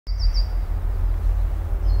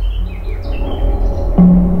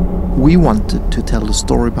We wanted to tell a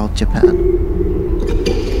story about Japan.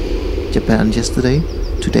 Japan yesterday,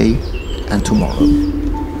 today and tomorrow.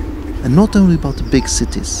 And not only about the big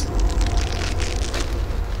cities,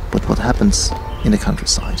 but what happens in the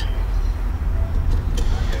countryside.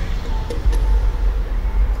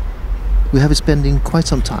 We have been spending quite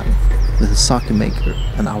some time with a sake maker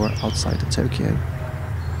an hour outside of Tokyo.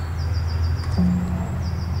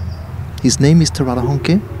 His name is Terada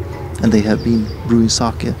Honke, and they have been brewing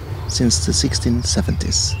sake since the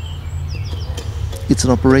 1670s. It's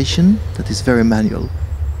an operation that is very manual,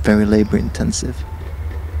 very labor intensive.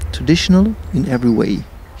 Traditional in every way,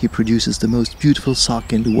 he produces the most beautiful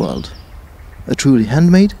sake in the world. A truly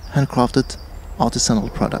handmade, handcrafted,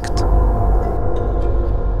 artisanal product.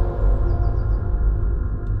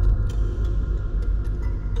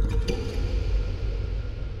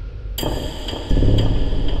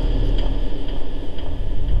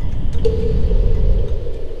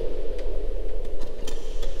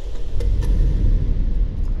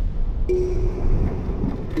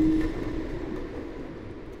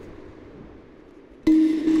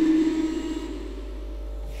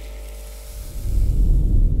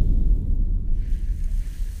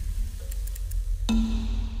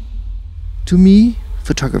 To me,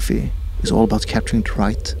 photography is all about capturing the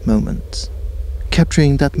right moment.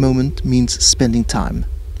 Capturing that moment means spending time,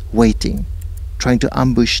 waiting, trying to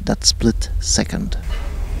ambush that split second.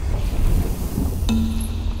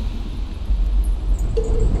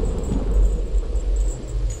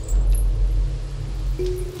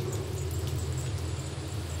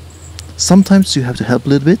 Sometimes you have to help a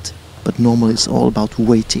little bit, but normally it's all about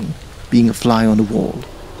waiting, being a fly on the wall.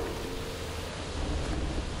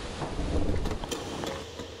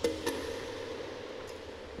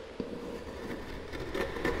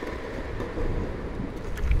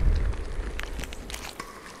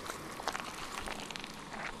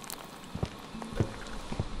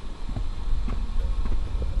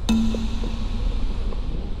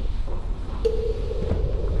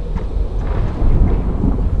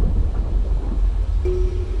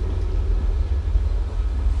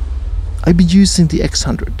 I've been using the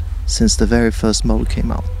X100 since the very first model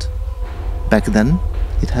came out. Back then,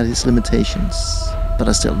 it had its limitations, but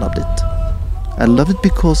I still loved it. I loved it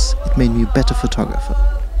because it made me a better photographer.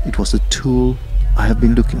 It was the tool I have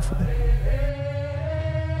been looking for.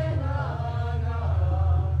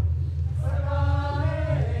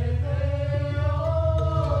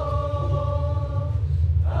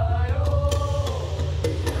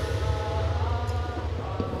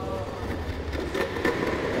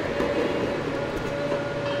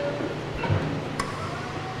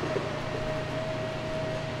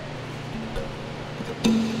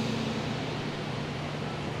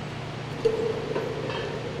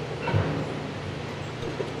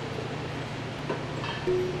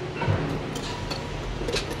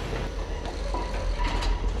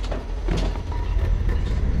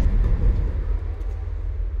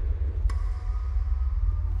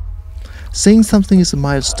 Saying something is a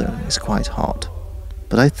milestone is quite hard,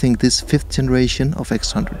 but I think this 5th generation of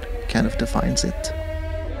X100 kind of defines it.